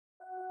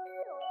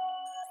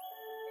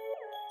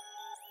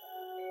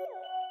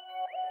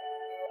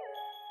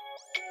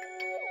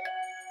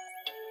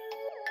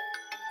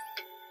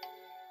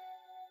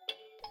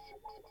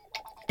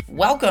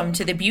Welcome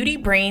to the Beauty,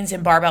 Brains,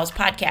 and Barbells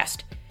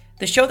podcast,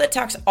 the show that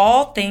talks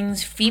all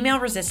things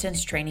female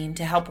resistance training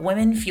to help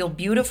women feel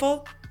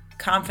beautiful,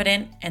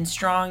 confident, and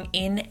strong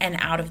in and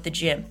out of the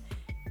gym.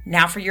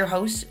 Now for your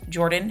hosts,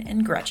 Jordan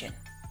and Gretchen.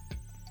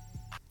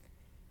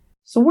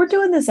 So we're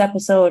doing this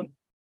episode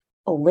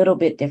a little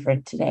bit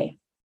different today.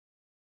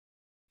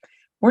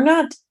 We're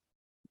not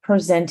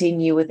presenting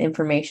you with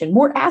information.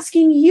 We're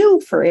asking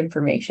you for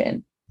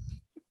information.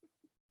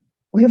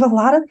 We have a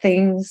lot of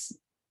things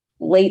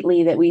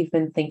lately that we've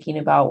been thinking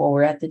about while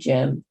we're at the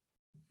gym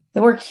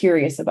that we're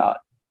curious about.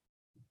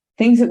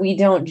 Things that we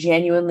don't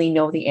genuinely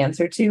know the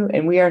answer to,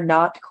 and we are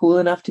not cool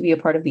enough to be a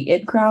part of the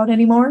id crowd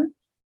anymore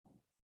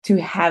to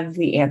have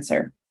the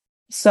answer.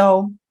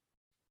 So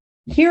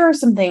here are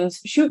some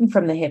things shooting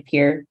from the hip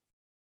here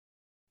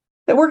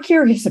that we're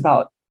curious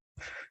about.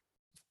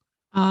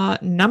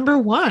 Number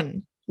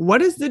one,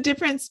 what is the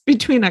difference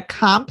between a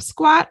comp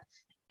squat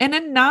and a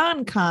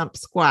non-comp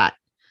squat?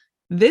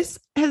 This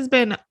has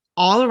been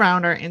all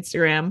around our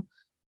Instagram,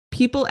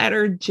 people at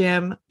our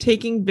gym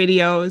taking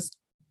videos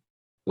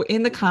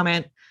in the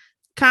comment,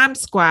 comp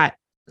squat,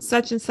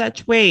 such and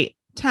such weight,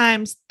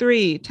 times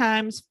 3,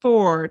 times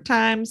 4,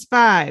 times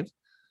 5.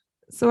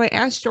 So I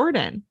asked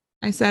Jordan,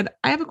 I said,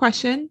 I have a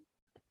question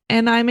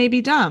and I may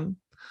be dumb.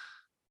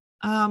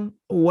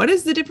 What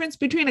is the difference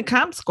between a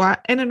comp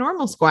squat and a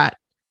normal squat?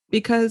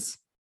 Because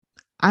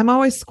I'm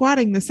always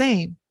squatting the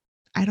same.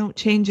 I don't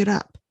change it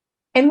up.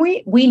 And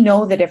we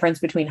know the difference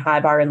between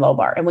high bar and low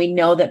bar. And we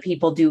know that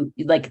people do,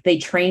 like, they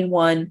train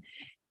one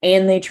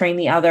and they train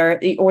the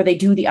other, or they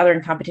do the other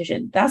in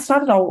competition. That's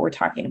not at all what we're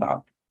talking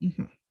about.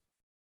 Mm-hmm.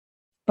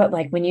 But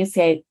like when you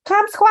say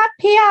comp squat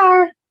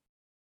PR,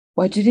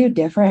 what'd you do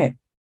different?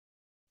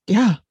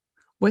 Yeah.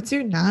 What's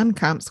your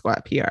non-comp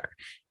squat PR?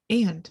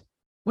 And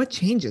what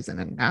changes in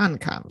a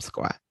non-comp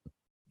squat?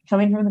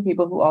 Coming from the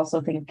people who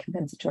also think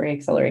compensatory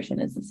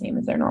acceleration is the same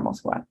as their normal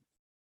squat.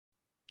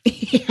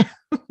 Yeah.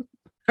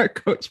 Our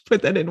coach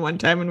put that in one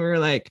time and we were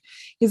like,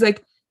 he's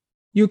like,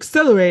 you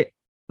accelerate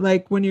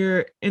like when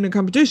you're in a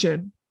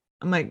competition.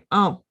 I'm like,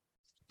 oh,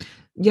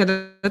 yeah,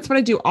 that's what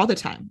I do all the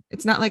time.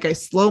 It's not like I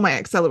slow my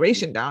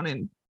acceleration down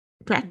in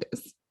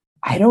practice.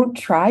 I don't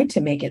try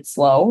to make it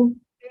slow.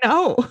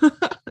 No,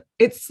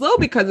 it's slow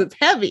because it's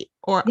heavy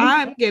or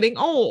I'm getting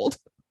old.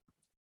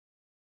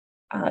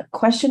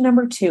 Question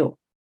number 2.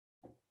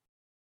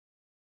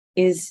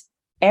 Is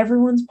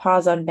everyone's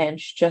pause on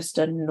bench just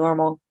a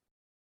normal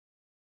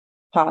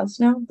pause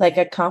now, like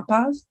a comp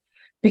pause?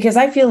 Because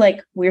I feel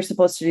like we're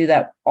supposed to do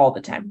that all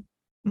the time.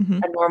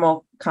 Mm-hmm. A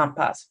normal comp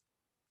pause.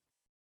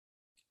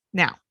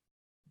 Now,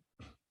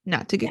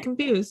 not to get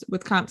confused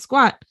with comp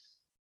squat,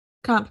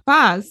 comp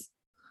pause,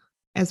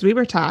 as we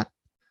were taught,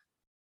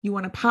 you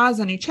want to pause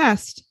on your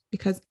chest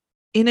because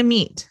in a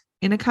meet,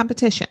 in a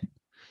competition,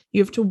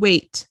 you have to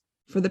wait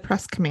for the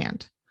press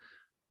command.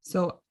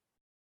 So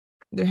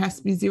there has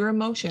to be 0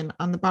 motion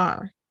on the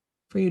bar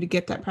for you to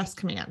get that press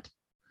command.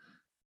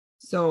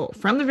 So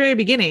from the very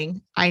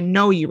beginning, I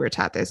know you were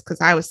taught this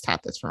because I was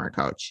taught this from our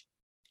coach.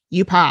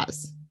 You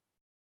pause.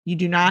 You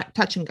do not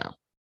touch and go.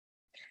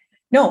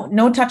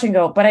 No touch and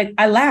go. But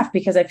I laugh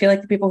because I feel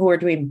like the people who are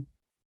doing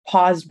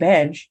paused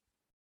bench,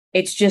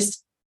 it's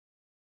just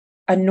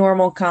a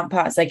normal comp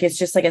pause. Like it's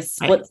just like a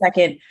split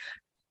second.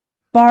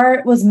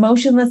 Bar was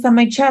motionless on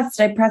my chest.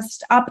 I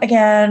pressed up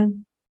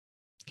again.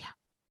 Yeah.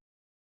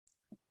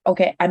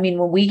 Okay. I mean,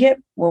 when we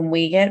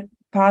get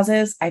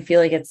pauses, I feel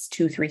like it's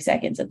 2-3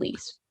 seconds at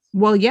least.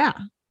 Well, yeah.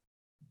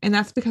 And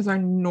that's because our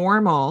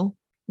normal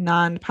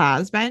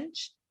non-pause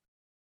bench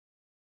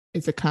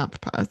is a comp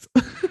pause.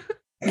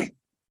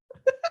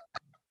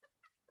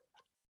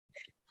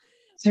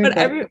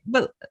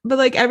 but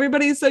like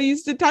everybody's so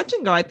used to touch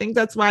and go. I think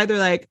that's why they're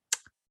like,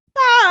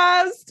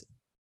 paused.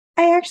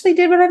 I actually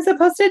did what I'm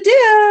supposed to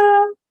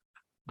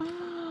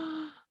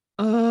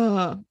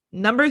do.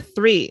 Number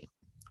 3.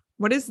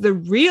 What is the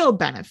real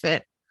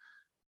benefit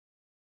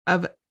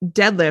of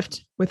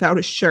deadlift without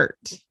a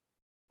shirt?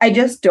 I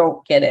just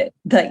don't get it.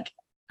 Like,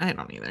 I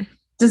don't either.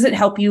 Does it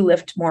help you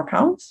lift more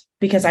pounds?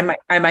 Because I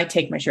might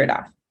take my shirt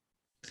off.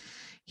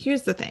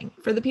 Here's the thing.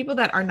 For the people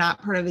that are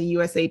not part of the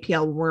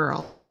USAPL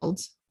world,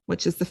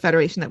 which is the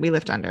federation that we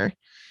lift under,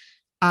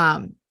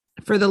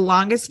 for the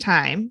longest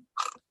time,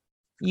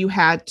 you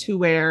had to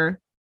wear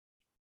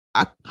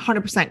a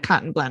 100%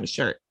 cotton blend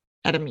shirt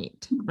at a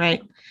meet,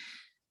 right?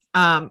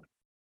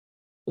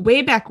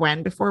 Way back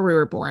when, before we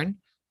were born,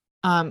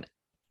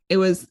 it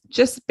was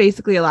just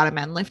basically a lot of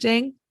men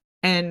lifting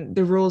and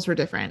the rules were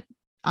different.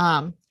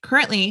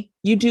 Currently,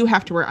 you do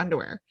have to wear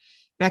underwear.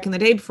 Back in the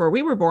day before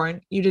we were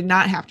born, you did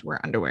not have to wear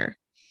underwear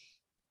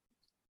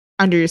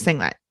under your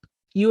singlet.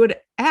 You would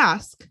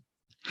ask,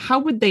 how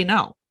would they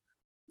know?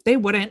 They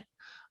wouldn't,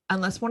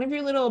 unless one of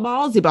your little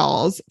ballsy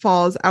balls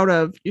falls out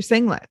of your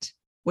singlet,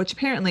 which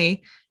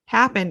apparently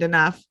happened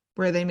enough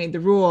where they made the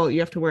rule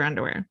you have to wear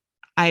underwear.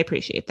 I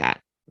appreciate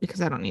that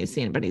because I don't need to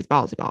see anybody's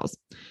ballsy balls.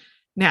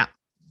 Now,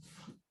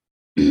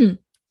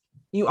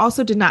 you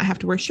also did not have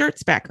to wear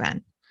shirts back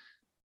then.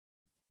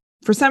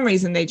 For some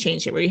reason, they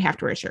changed it where you have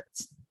to wear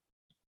shirts.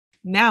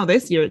 Now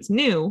this year it's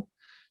new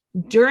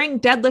during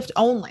deadlift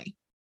only.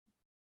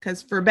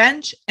 Because for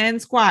bench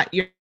and squat,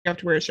 you have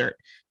to wear a shirt.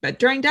 But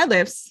during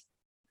deadlifts,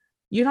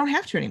 you don't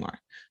have to anymore.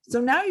 So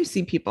now you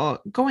see people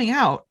going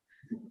out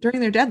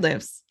during their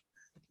deadlifts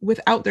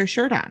without their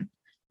shirt on.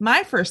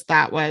 My first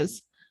thought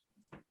was,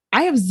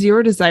 I have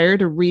zero desire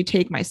to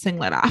retake my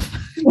singlet off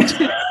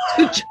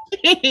to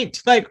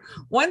change. Like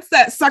once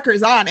that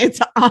sucker's on, it's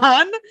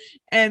on.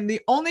 And the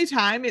only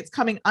time it's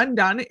coming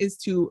undone is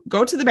to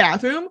go to the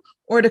bathroom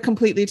or to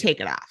completely take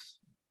it off.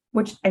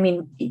 Which, I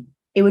mean,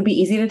 it would be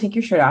easy to take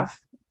your shirt off.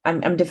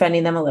 I'm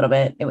defending them a little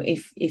bit.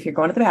 If you're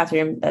going to the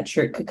bathroom, that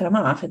shirt could come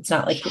off. It's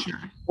not like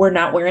we're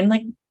not wearing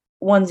like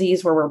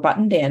onesies where we're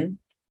buttoned in.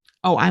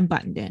 Oh, I'm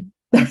buttoned in.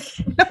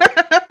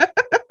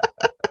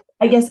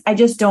 I guess I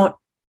just don't.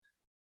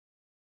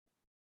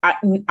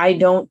 I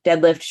don't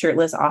deadlift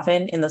shirtless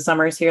often in the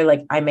summers here.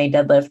 Like I may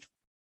deadlift.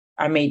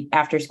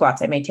 After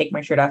squats, I may take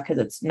my shirt off because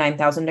it's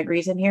 9,000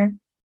 degrees in here.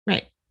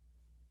 Right.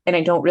 And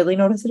I don't really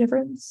notice a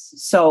difference.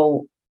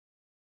 So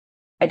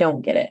I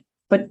don't get it.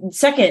 But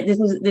second,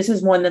 this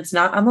is one that's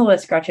not on the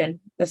list, Gretchen.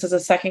 This is a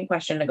second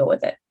question to go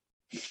with it.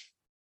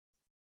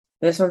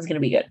 This one's going to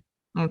be good.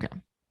 Okay.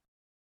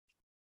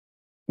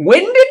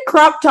 When did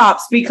crop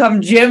tops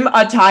become gym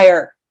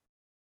attire?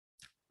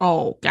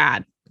 Oh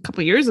God. A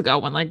couple years ago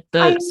when like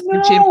the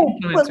gym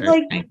influencers.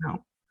 Like, I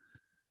know.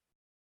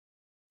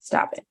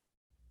 Stop it.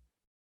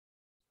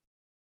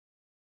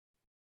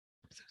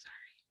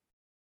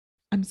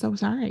 I'm so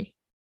sorry.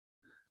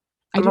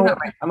 I'm gonna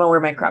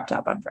wear my crop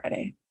top on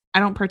Friday. I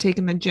don't partake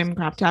in the gym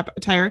crop top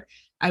attire.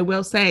 I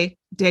will say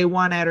day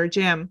one at our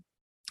gym,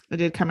 I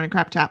did come in a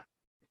crop top.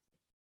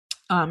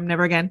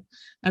 Never again.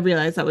 I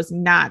realized that was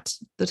not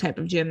the type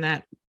of gym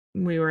that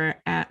we were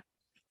at.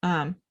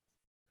 And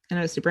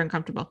I was super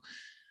uncomfortable.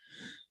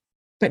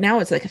 But now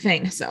it's like a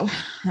thing. So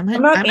I'm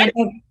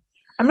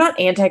not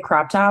anti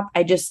crop top.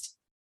 I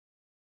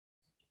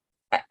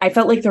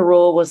felt like the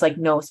rule was like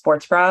no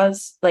sports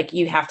bras. Like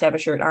you have to have a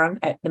shirt on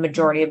at the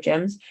majority of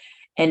gyms.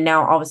 And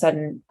now all of a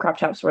sudden crop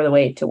tops were the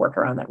way to work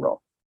around that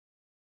rule.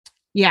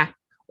 Yeah.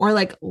 Or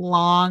like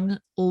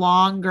longer,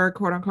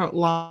 quote unquote,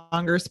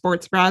 longer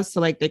sports bras. So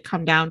like they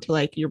come down to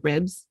like your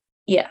ribs.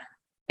 Yeah.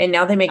 And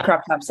now they make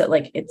crop tops that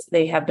like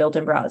they have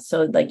built-in bras.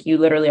 So like you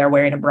literally are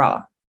wearing a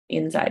bra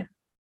inside.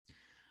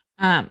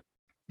 Yeah.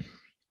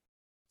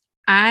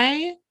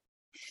 I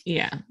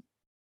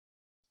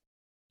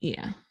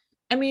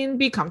mean,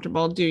 be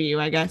comfortable. Do you,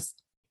 I guess.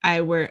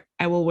 I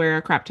will wear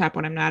a crop top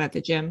when I'm not at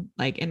the gym,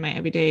 like in my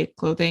everyday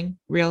clothing,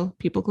 real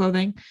people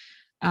clothing.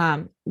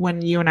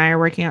 When you and I are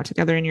working out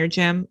together in your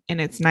gym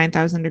and it's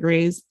 9,000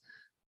 degrees,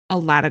 a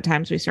lot of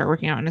times we start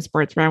working out in a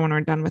sports bra when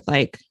we're done with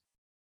like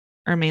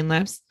our main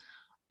lifts.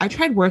 I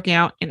tried working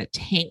out in a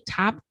tank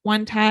top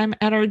one time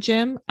at our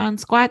gym on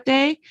squat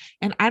day,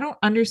 and I don't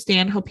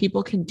understand how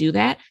people can do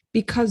that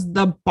because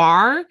the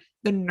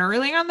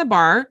knurling on the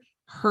bar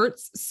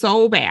hurts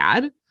so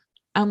bad.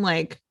 I'm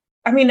like,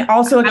 I mean,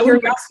 also a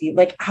curiosity,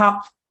 like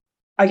how,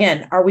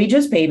 again, are we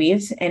just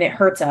babies and it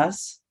hurts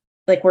us?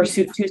 Like we're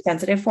too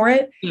sensitive for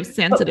it?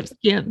 Sensitive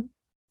skin.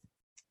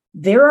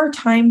 There are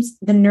times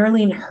the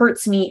knurling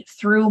hurts me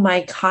through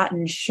my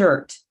cotton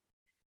shirt.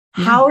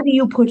 Yeah. How do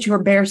you put your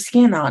bare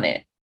skin on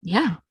it?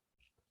 Yeah.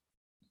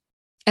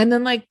 And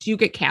then like, do you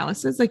get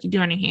calluses like you do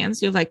on your hands?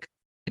 Do you have like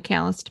a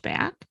calloused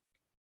back?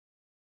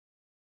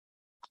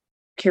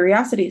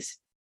 Curiosities.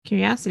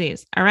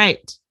 All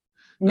right.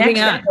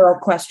 Next girl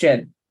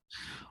question.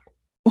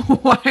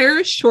 Why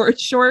are short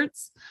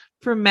shorts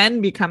for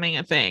men becoming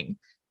a thing?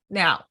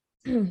 Now,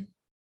 I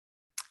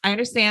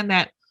understand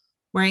that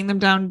wearing them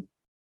down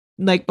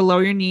like below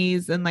your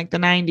knees in like the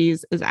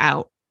 90s is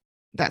out.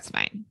 That's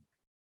fine.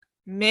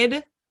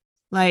 Mid,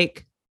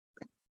 like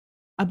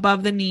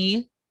above the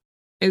knee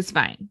is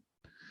fine.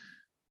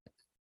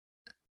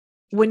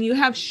 When you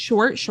have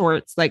short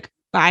shorts, like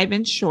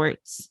 5-inch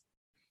shorts,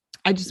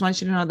 I just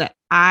want you to know that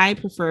I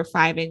prefer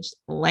 5-inch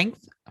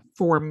length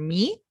for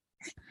me.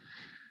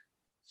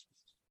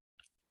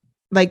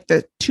 Like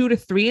the 2 to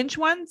 3-inch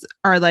ones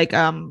are like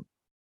a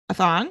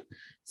thong.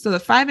 So the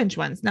 5-inch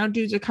ones, now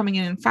dudes are coming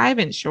in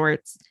 5-inch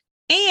shorts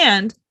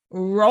and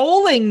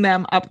rolling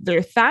them up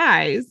their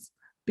thighs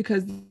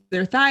because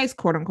their thighs,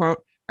 quote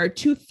unquote, are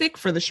too thick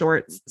for the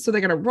shorts. So they're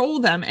going to roll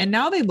them. And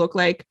now they look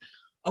like,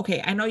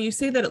 okay, I know you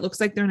say that it looks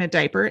like they're in a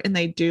diaper and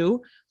they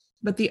do.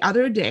 But the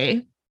other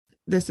day,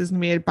 this is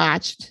going to be a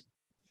botched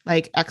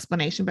like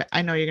explanation, but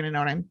I know you're going to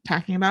know what I'm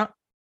talking about.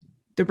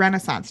 The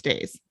Renaissance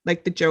days,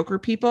 like the Joker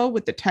people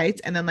with the tights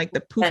and then like the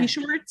poofy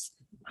shorts.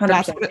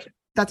 That's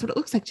what it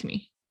looks like to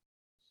me.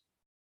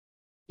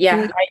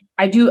 Yeah,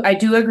 I do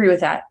agree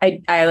with that.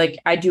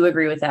 I do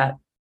agree with that.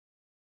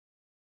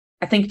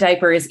 I think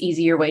diaper is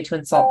easier way to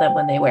insult them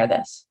when they wear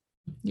this.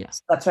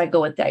 Yes. That's why I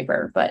go with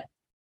diaper. But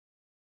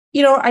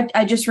you know,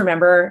 I just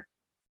remember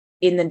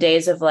in the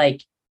days of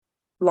like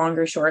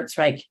longer shorts,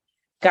 like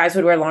guys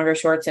would wear longer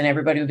shorts and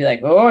everybody would be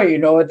like, oh, you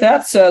know what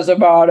that says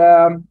about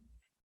them.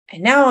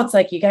 And now it's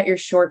like you got your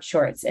short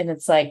shorts and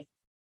it's like,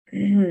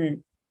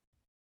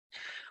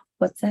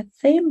 what's that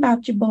saying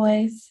about you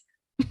boys?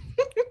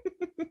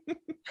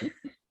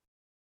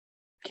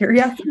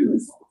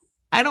 Curiosities.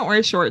 I don't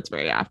wear shorts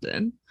very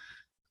often.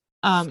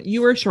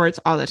 You wear shorts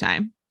all the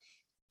time.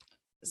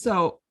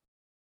 So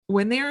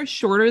when they are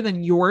shorter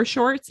than your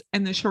shorts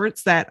and the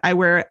shorts that I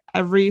wear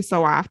every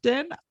so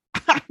often,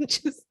 I'm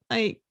just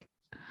like,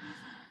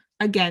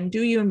 again,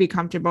 do you and be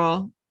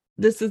comfortable.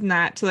 This is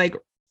not to like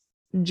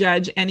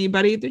judge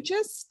anybody. They're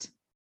just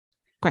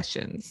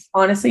questions.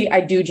 Honestly,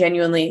 I do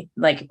genuinely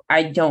like,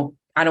 I don't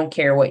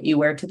care what you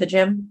wear to the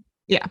gym.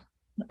 Yeah.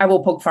 I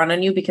will poke fun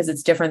on you because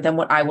it's different than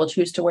what I will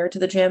choose to wear to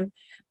the gym.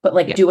 But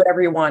like, Yeah. do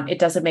whatever you want. It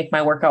doesn't make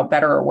my workout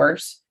better or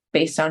worse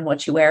based on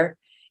what you wear.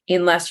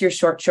 Unless your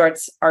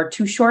shorts are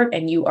too short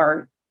and you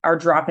are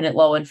dropping it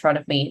low in front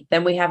of me,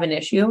 then we have an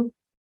issue.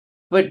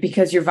 But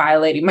because you're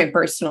violating my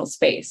personal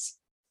space.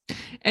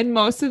 And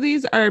most of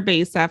these are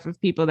based off of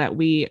people that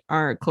we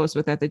are close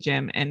with at the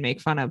gym and make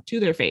fun of to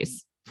their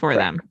face for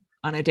them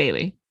on a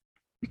daily.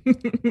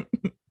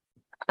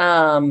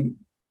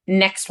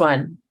 Next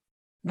one.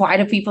 Why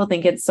do people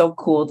think it's so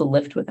cool to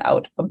lift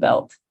without a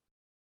belt?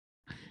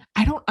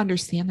 I don't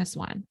understand this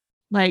one.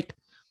 Like,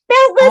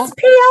 beltless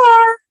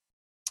PR.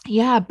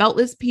 Yeah,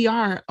 beltless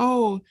PR.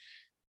 Oh,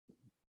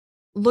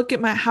 look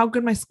at how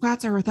good my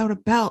squats are without a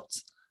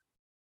belt.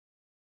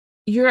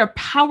 You're a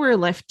power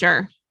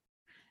lifter.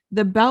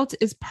 The belt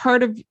is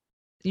part of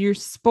your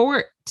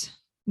sport.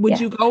 Would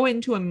you go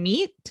into a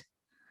meet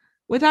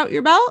without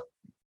your belt?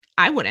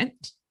 I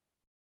wouldn't,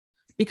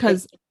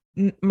 because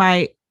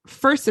my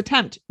first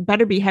attempt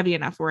better be heavy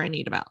enough where I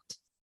need a belt.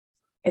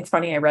 It's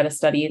funny. I read a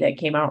study that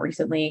came out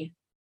recently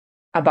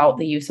about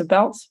the use of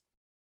belts,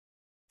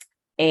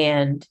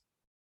 and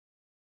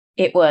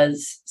it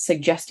was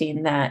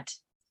suggesting that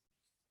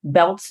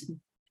belts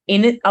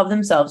in and of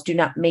themselves do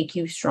not make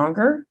you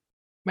stronger.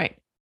 Right.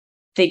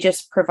 They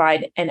just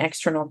provide an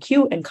external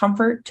cue and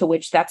comfort, to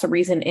which that's a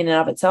reason in and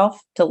of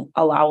itself to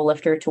allow a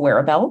lifter to wear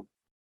a belt.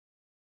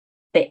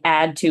 They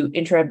add to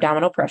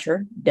intra-abdominal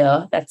pressure.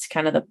 Duh. That's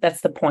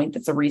that's the point.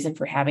 That's a reason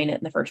for having it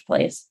in the first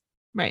place.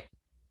 Right.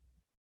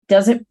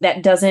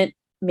 That doesn't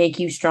make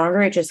you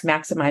stronger. It just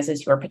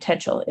maximizes your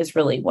potential is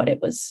really what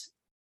it was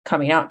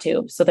coming out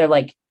to. So they're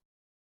like,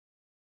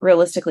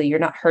 realistically, you're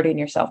not hurting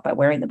yourself by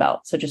wearing the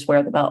belt. So just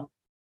wear the belt.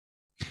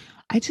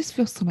 I just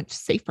feel so much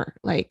safer.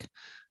 Like,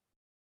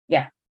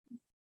 yeah.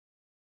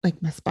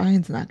 Like my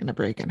spine's not going to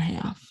break in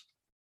half.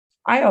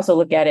 I also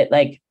look at it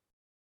like,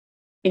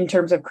 in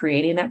terms of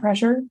creating that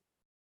pressure,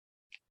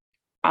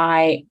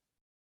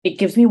 it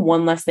gives me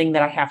one less thing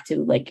that I have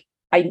to like,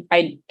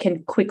 I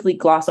can quickly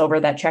gloss over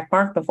that check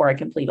mark before I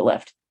complete a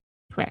lift.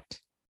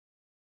 Correct.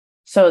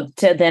 So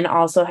to then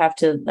also have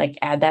to like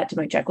add that to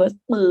my checklist,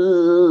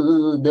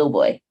 no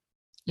boy.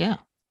 Yeah.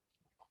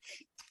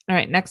 All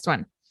right, next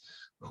one.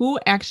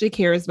 Who actually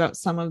cares about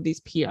some of these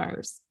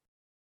PRs?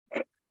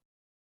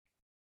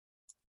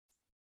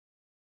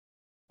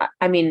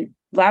 I mean,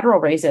 lateral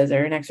raises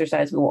are an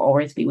exercise we will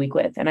always be weak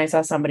with. And I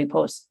saw somebody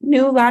post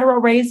new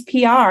lateral raise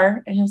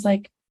PR, and I was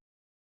like,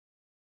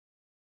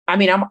 I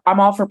mean, I'm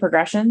all for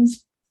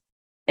progressions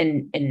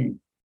and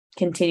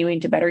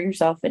continuing to better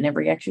yourself in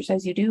every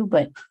exercise you do,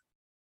 but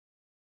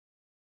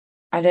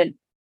I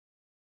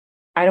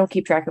don't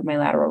keep track of my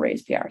lateral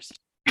raise PRs.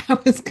 I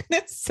was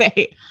gonna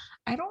say,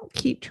 I don't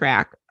keep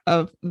track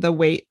of the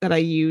weight that I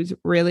use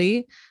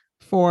really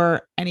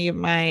for any of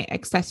my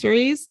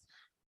accessories,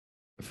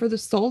 for the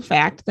sole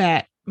fact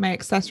that my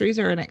accessories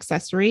are an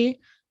accessory.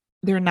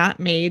 They're not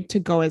made to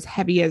go as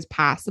heavy as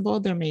possible.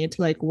 They're made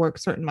to like work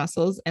certain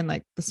muscles and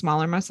like the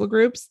smaller muscle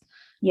groups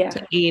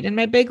to aid in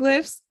my big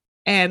lifts.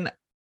 And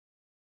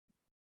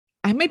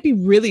I might be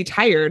really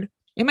tired.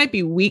 It might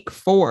be week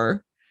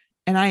 4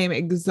 and I am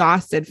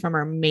exhausted from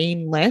our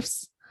main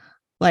lifts.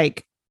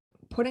 Like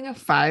putting a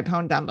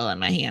 5-pound dumbbell in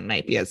my hand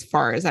might be as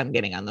far as I'm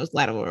getting on those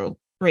lateral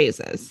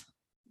raises.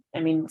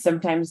 I mean,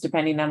 sometimes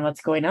depending on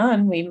what's going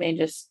on, we may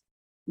just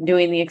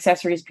doing the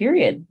accessories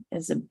period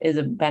is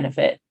a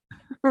benefit.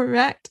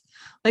 Correct.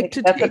 Like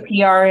that's a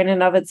PR in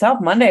and of itself.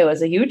 Monday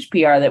was a huge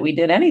PR that we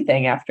did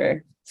anything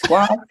after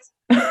squats.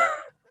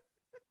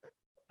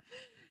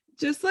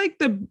 Just like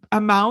the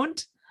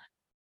amount.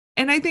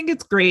 And I think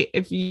it's great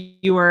if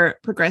you are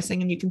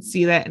progressing and you can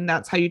see that, and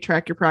that's how you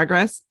track your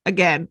progress.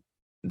 Again,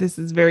 this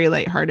is very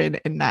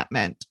lighthearted and not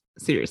meant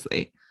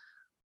seriously.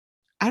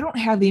 I don't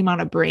have the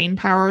amount of brain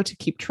power to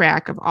keep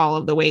track of all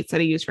of the weights that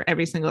I use for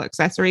every single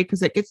accessory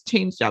because it gets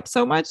changed up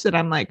so much that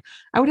I'm like,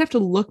 I would have to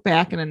look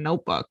back in a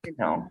notebook.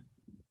 No.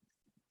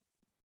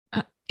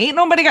 Ain't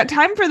nobody got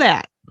time for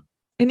that.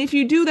 And if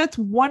you do, that's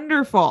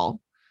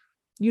wonderful.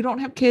 You don't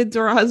have kids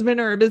or a husband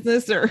or a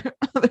business or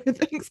other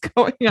things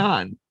going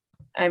on.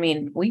 I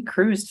mean, we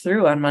cruised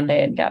through on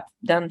Monday and got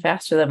done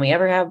faster than we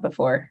ever have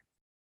before.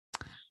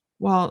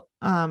 Well,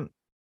 I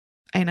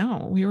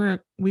know we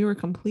were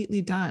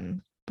completely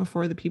done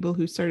before the people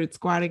who started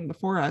squatting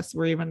before us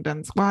were even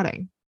done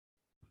squatting.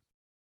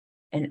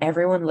 And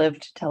everyone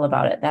lived to tell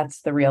about it.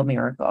 That's the real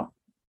miracle.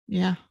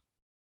 Yeah.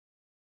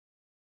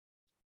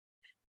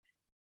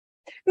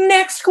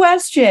 Next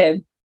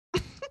question.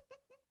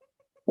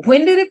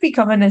 When did it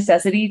become a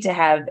necessity to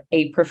have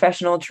a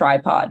professional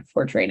tripod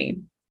for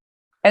training?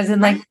 As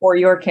in, like, for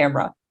your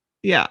camera?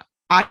 Yeah.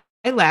 I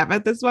laugh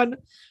at this one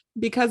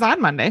because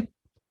on Monday,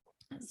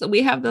 so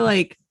we have the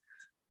like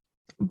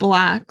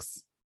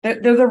blocks. They're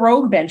the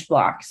Rogue bench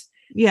blocks.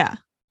 Yeah.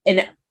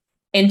 And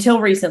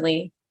until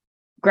recently,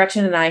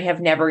 Gretchen and I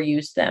have never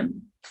used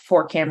them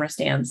for camera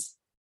stands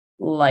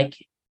like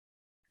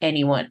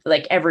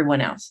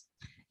everyone else.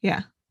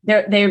 Yeah.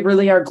 They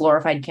really are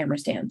glorified camera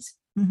stands.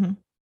 Mm-hmm.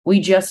 We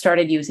just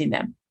started using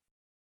them.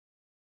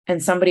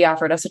 And somebody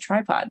offered us a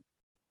tripod.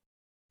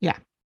 Yeah.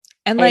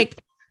 And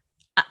like,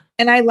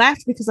 and I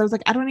laughed because I was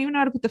like, I don't even know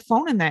how to put the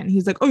phone in that. And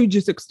he's like, oh, you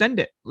just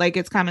extend it. Like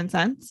it's common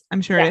sense.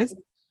 I'm sure it is.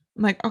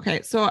 I'm like,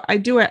 okay. So I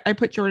do it. I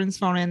put Jordan's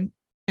phone in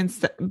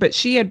instead, but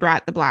she had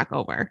brought the block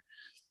over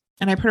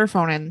and I put her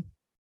phone in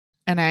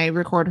and I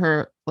record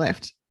her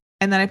lift.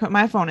 And then I put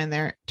my phone in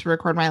there to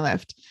record my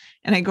lift.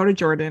 And I go to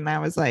Jordan and I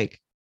was like,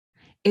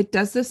 it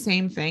does the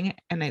same thing.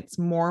 And it's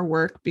more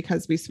work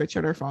because we switch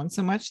out our phone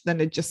so much than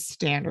to just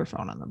stand our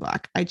phone on the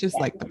block. I just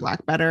like the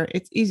block better.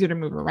 It's easier to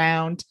move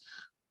around.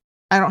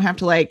 I don't have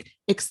to like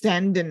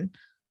extend. And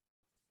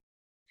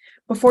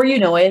before you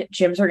know it,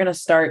 gyms are going to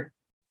start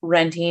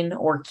renting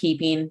or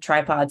keeping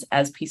tripods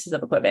as pieces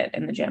of equipment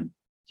in the gym.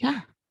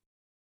 Yeah.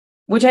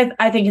 Which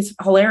I think is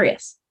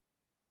hilarious.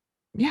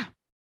 Yeah.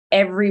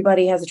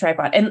 Everybody has a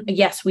tripod. And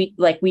yes, we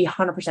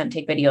 100%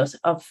 take videos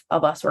of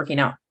us working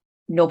out.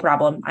 No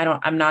problem.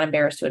 I'm not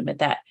embarrassed to admit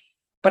that.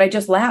 But I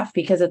just laugh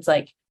because it's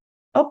like,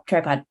 oh,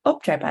 tripod. Oh,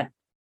 tripod.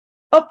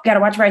 Oh, gotta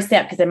watch where I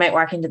step because I might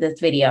walk into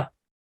this video.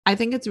 I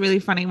think it's really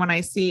funny when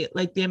I see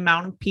like the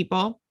amount of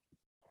people,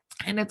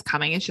 and it's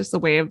coming. It's just the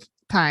way of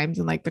times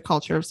and like the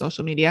culture of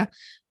social media.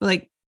 But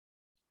like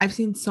I've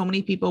seen so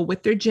many people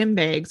with their gym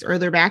bags or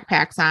their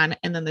backpacks on,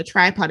 and then the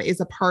tripod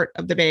is a part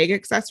of the bag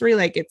accessory.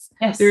 Like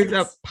there's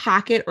a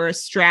pocket or a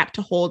strap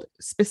to hold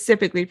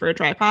specifically for a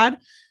tripod.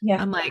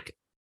 Yeah. I'm like,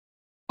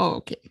 oh,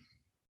 okay.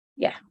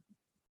 Yeah.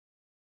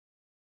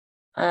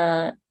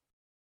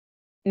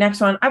 Next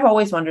one. I've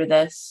always wondered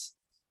this.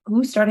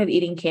 Who started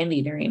eating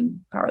candy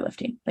during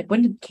powerlifting? Like,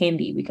 when did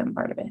candy become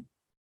part of it?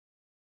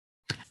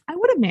 I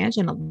would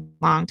imagine a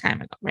long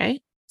time ago,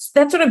 right?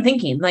 That's what I'm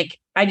thinking. Like,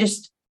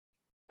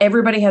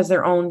 everybody has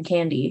their own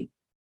candy.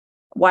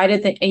 Why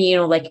did they,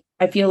 and like,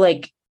 I feel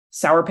like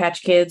Sour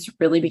Patch Kids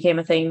really became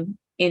a thing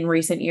in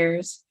recent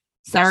years.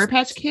 Sour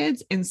Patch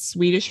Kids and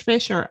Swedish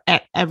Fish are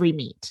at every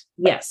meet.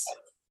 Yes.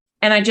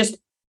 And I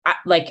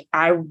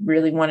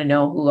really want to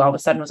know who all of a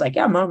sudden was like,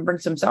 yeah, I'm going to bring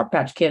some Sour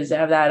Patch Kids to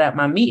have that at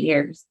my meet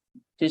here.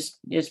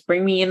 Just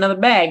bring me another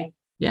bag.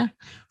 Yeah.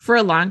 For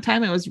a long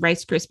time, it was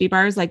Rice Krispie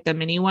bars, like the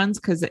mini ones.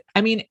 Cause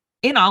I mean,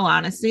 in all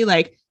honesty,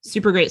 like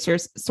super great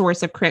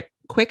source of quick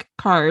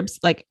carbs.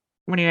 Like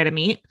when you're at a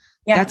meet,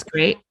 that's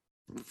great.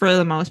 For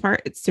the most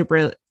part, it's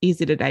super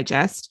easy to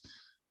digest.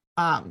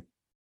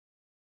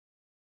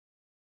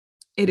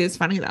 It is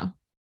funny though.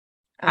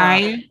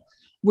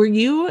 Were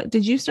you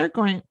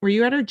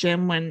at our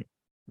gym when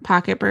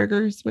Pocket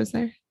Burgers was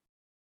there?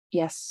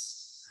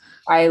 Yes.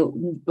 I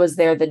was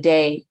there the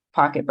day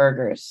Pocket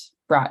Burgers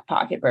brought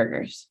Pocket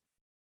Burgers.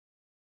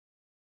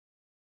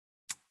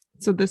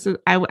 So this is,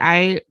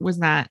 I was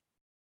not.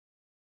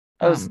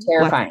 It was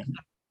terrifying.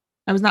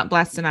 I was not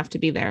blessed enough to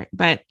be there,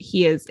 but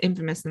he is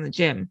infamous in the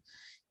gym.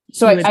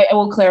 So I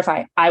will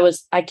clarify.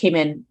 I came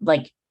in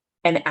like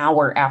an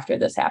hour after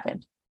this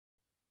happened.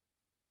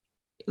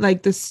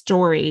 Like the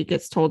story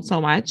gets told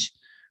so much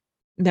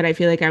that I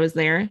feel like I was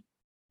there.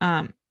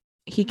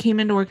 He came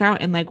in to work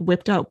out and like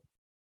whipped out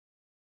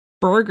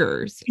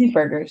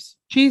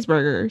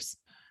cheeseburgers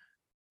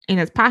in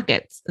his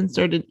pockets and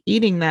started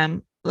eating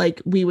them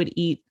like we would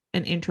eat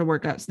an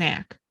intra-workout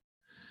snack.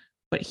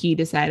 But he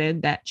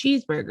decided that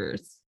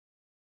cheeseburgers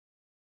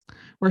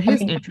were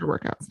his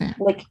intra-workout snack.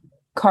 Like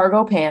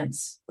cargo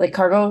pants, like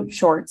cargo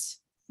shorts.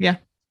 Yeah.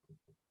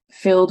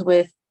 Filled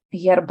with,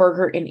 he had a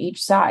burger in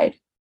each side.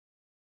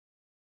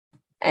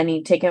 And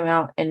he'd take him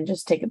out and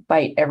just take a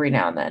bite every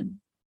now and then.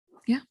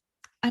 Yeah.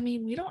 I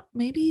mean,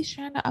 maybe he's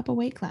trying to up a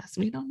weight class.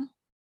 We don't know.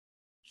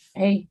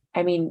 Hey,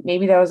 I mean,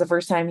 maybe that was the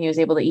first time he was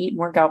able to eat and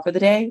work out for the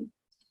day.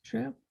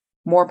 True.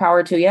 More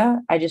power to you.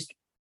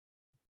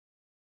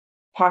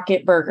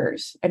 Pocket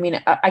burgers. I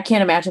mean, I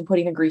can't imagine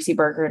putting a greasy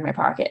burger in my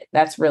pocket.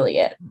 That's really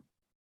it.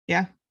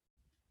 Yeah.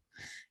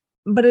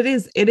 But it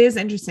is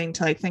interesting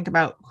to like think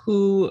about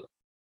who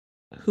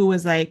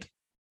was like,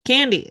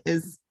 candy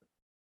is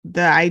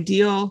the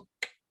ideal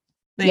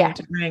thing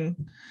to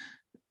bring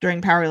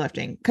during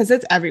powerlifting because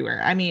it's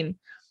everywhere. I mean,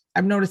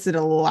 I've noticed it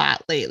a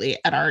lot lately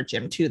at our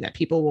gym too, that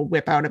people will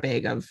whip out a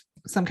bag of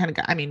some kind of,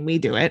 I mean, we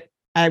do it.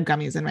 I have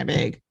gummies in my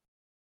bag.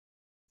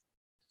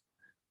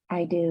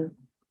 I do.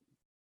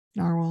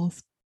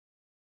 Narwhals.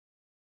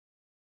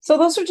 So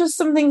those are just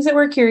some things that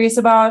we're curious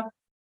about.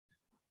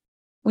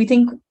 We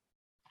think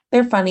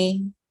they're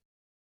funny.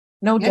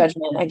 No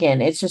judgment.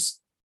 Again, it's just,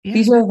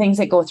 these are the things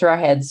that go through our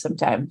heads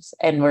sometimes.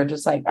 And we're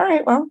just like, all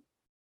right, well,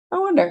 I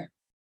wonder.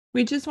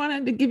 We just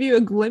wanted to give you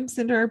a glimpse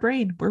into our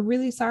brain. We're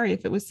really sorry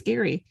if it was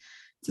scary.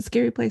 It's a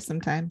scary place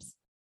sometimes.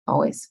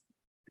 Always.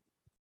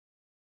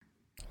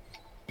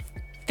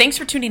 Thanks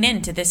for tuning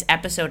in to this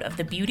episode of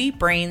the Beauty,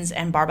 Brains,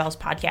 and Barbells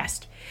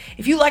podcast.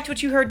 If you liked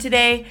what you heard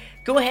today,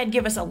 go ahead and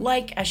give us a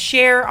like, a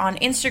share on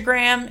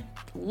Instagram.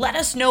 Let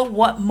us know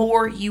what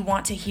more you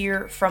want to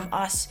hear from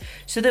us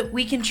so that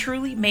we can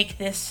truly make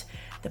this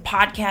the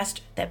podcast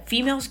that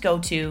females go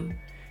to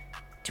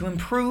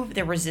improve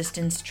their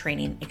resistance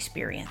training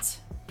experience.